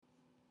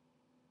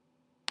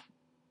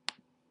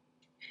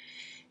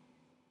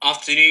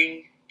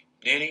afternoon,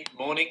 nearly,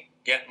 morning,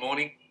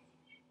 morning.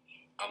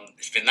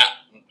 It's been that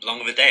long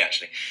of a day,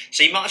 actually.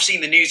 So you might have seen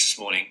the news this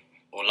morning,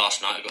 or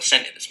last night, I got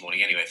sent it this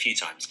morning anyway, a few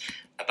times,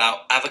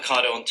 about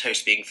avocado on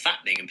toast being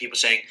fattening, and people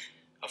saying,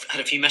 I've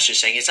had a few messages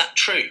saying, is that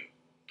true?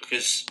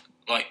 Because,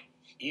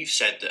 you've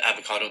said that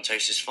avocado on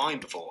toast is fine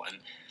before, and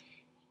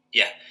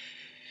yeah.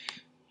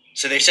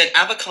 So they've said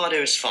avocado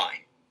is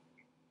fine,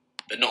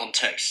 but not on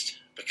toast,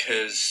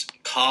 because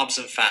carbs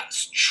and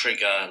fats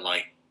trigger,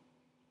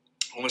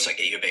 almost get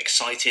you a bit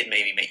excited,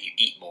 maybe make you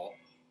eat more,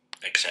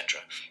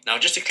 etc. Now,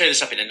 just to clear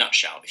this up in a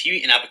nutshell, if you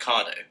eat an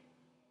avocado,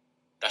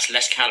 that's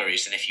less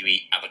calories than if you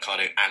eat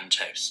avocado and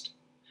toast.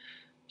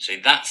 So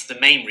that's the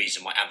main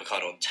reason why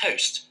avocado on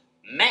toast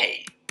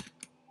may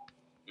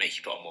make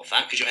you put on more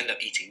fat, because you'll end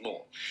up eating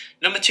more.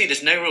 Number two,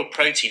 there's no real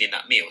protein in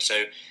that meal,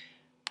 so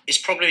it's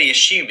probably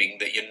assuming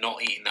that you're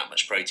not eating that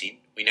much protein.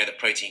 We know that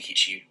protein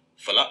keeps you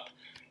full up.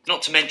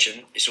 Not to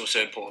mention, it's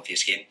also important for your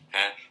skin,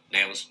 hair,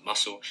 nails,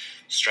 muscle,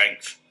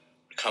 strength,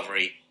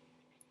 recovery,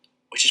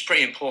 which is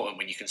pretty important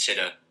when you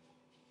consider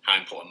how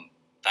important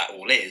that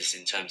all is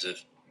in terms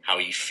of how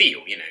you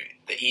feel.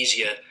 The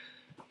easier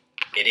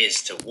it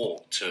is to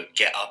walk, to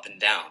get up and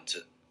down,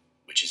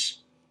 which is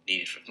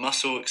needed for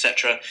muscle,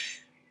 etc.,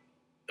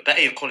 the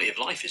better your quality of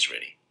life is,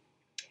 really.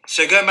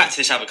 So going back to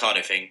this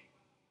avocado thing,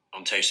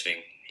 on toast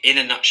thing, in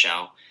a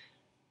nutshell,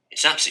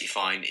 it's absolutely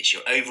fine. It's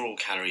your overall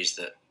calories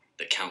that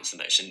counts the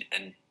most.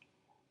 And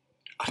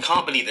I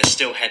can't believe there's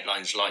still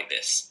headlines like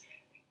this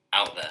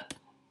out there.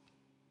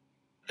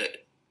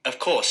 That, of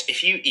course,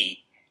 if you eat,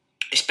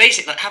 it's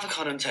basically like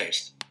avocado on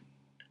toast.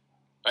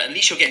 At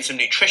least you're getting some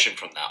nutrition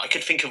from that. I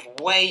could think of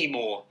way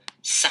more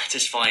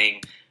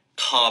satisfying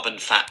carb and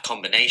fat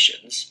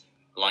combinations,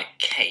 like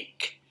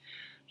cake.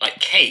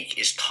 Cake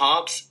is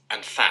carbs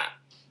and fat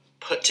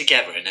put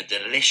together in a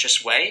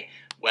delicious way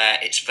where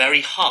it's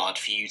very hard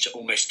for you to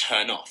almost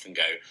turn off and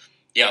go,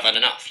 yeah, I've had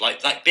enough.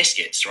 Like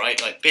biscuits,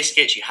 right? Like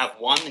biscuits, you have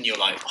one and you're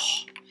like,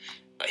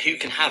 oh, who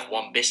can have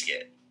one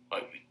biscuit?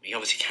 We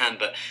obviously can,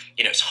 but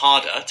it's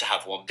harder to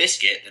have one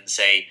biscuit than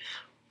say,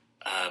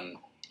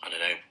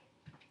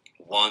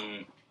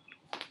 one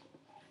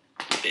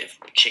bit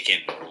of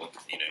chicken or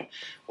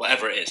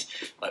whatever it is,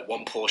 like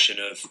one portion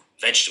of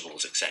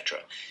vegetables, etc.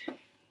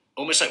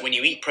 Almost like when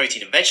you eat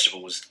protein and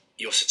vegetables,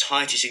 your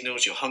satiety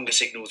signals, your hunger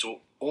signals will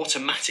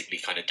automatically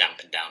kind of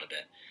dampen down a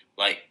bit.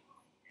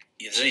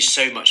 There's only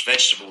so much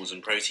vegetables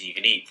and protein you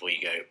can eat before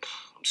you go,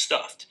 I'm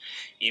stuffed.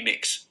 You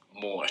mix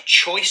more a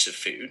choice of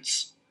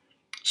foods,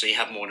 so you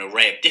have more an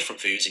array of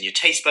different foods, and your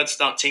taste buds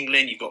start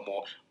tingling, you've got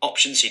more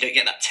options, so you don't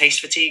get that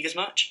taste fatigue as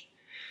much.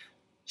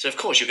 So of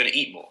course you're going to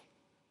eat more.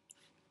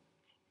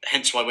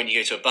 Hence why when you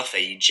go to a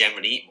buffet, you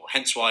generally eat more.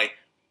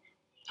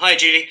 Hi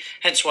Julie,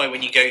 hence why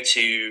when you go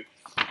to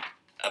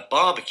a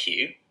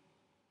barbecue,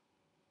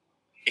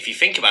 if you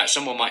think about it,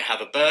 someone might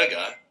have a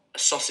burger, a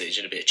sausage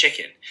and a bit of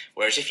chicken.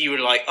 Whereas if you were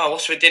like, oh,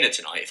 what's for dinner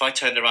tonight? If I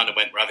turned around and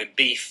went, we're having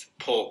beef,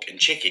 pork and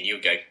chicken, you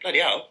would go, bloody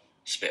hell,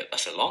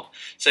 that's a lot.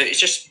 So it's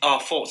just our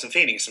thoughts and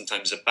feelings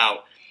sometimes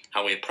about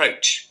how we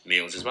approach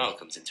meals as well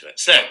comes into it.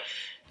 So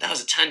that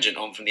was a tangent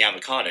on from the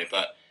avocado,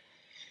 but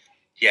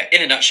yeah,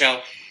 in a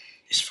nutshell,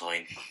 it's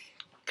fine.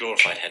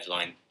 Glorified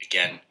headline,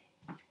 again,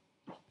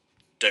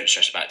 don't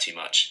stress about it too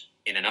much.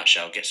 In a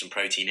nutshell, get some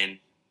protein in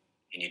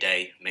your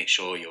day, make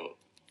sure your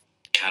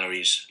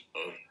calories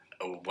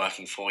are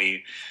working for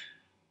you,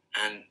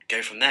 and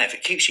go from there. If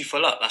it keeps you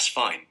full up, that's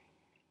fine.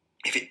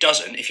 If it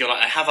doesn't, if you're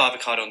like, I have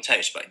avocado on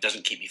toast, but it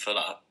doesn't keep me full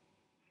up,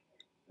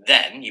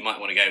 then you might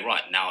want to go,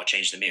 right, now I'll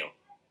change the meal.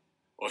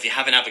 Or if you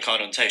have an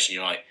avocado on toast and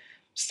you're like,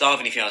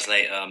 starving a few hours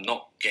later, I'm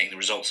not getting the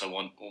results I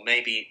want, or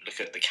maybe look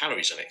at the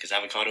calories of it, because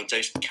avocado on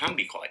toast can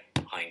be quite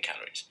high in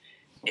calories.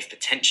 If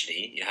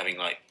potentially you're having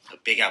a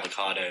big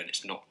avocado and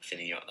it's not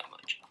filling you up that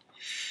much.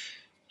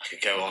 I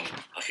could go on.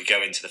 I could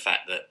go into the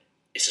fact that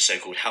it's a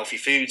so-called healthy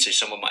food, so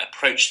someone might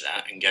approach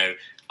that and go,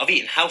 I've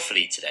eaten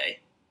healthily today,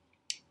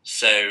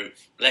 so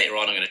later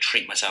on I'm going to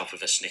treat myself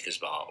with a Snickers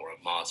bar or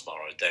a Mars bar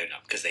or a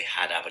donut because they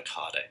had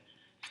avocado.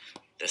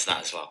 There's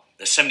that as well.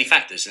 There's so many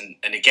factors, and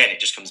again,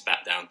 it just comes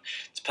back down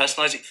to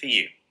personalising it for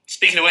you.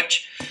 Speaking of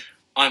which,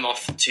 I'm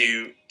off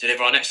to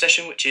deliver our next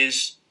session, which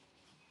is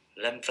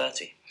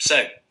 11:30.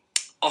 So,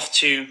 off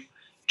to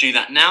do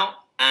that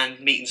now, and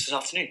meetings this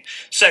afternoon.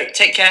 So,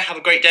 take care, have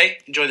a great day,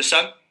 enjoy the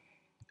sun,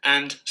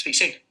 and speak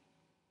soon.